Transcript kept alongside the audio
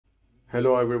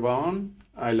Hello everyone,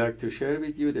 I'd like to share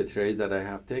with you the trade that I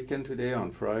have taken today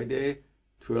on Friday,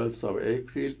 12th of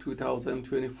April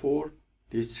 2024.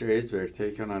 These trades were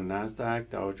taken on Nasdaq,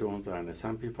 Dow Jones and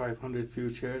S&P 500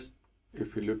 futures.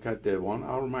 If we look at the 1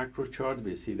 hour macro chart,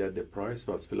 we see that the price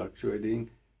was fluctuating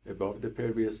above the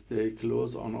previous day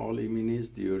close on all E-minis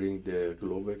during the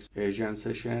Globex Asian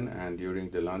session, and during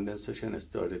the London session it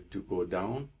started to go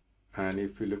down. And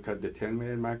if we look at the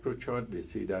 10-minute macro chart, we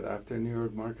see that after New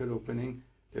York market opening,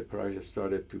 the price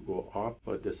started to go up,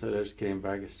 but the sellers came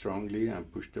back strongly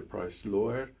and pushed the price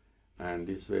lower, and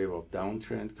this wave of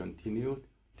downtrend continued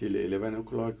till 11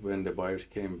 o'clock when the buyers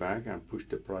came back and pushed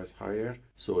the price higher.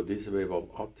 So this wave of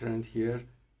uptrend here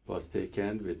was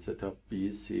taken with setup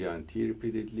B, C, and T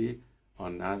repeatedly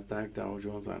on Nasdaq, Dow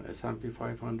Jones, and S&P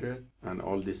 500, and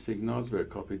all these signals were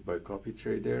copied by copy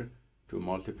trader to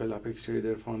multiple Apex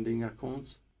Trader funding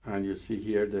accounts. And you see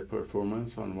here the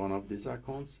performance on one of these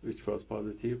accounts, which was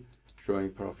positive,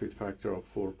 showing profit factor of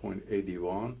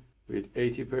 4.81 with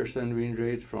 80% win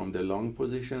rate from the long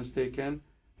positions taken,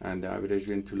 and the average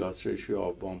win to loss ratio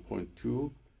of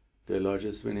 1.2. The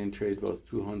largest winning trade was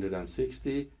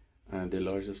 260, and the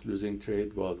largest losing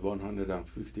trade was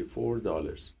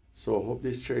 $154. So hope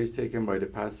this trade taken by the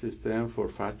PAAT system for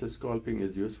fast scalping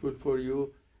is useful for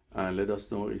you, and let us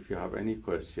know if you have any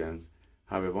questions.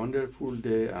 Have a wonderful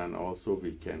day and also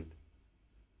weekend.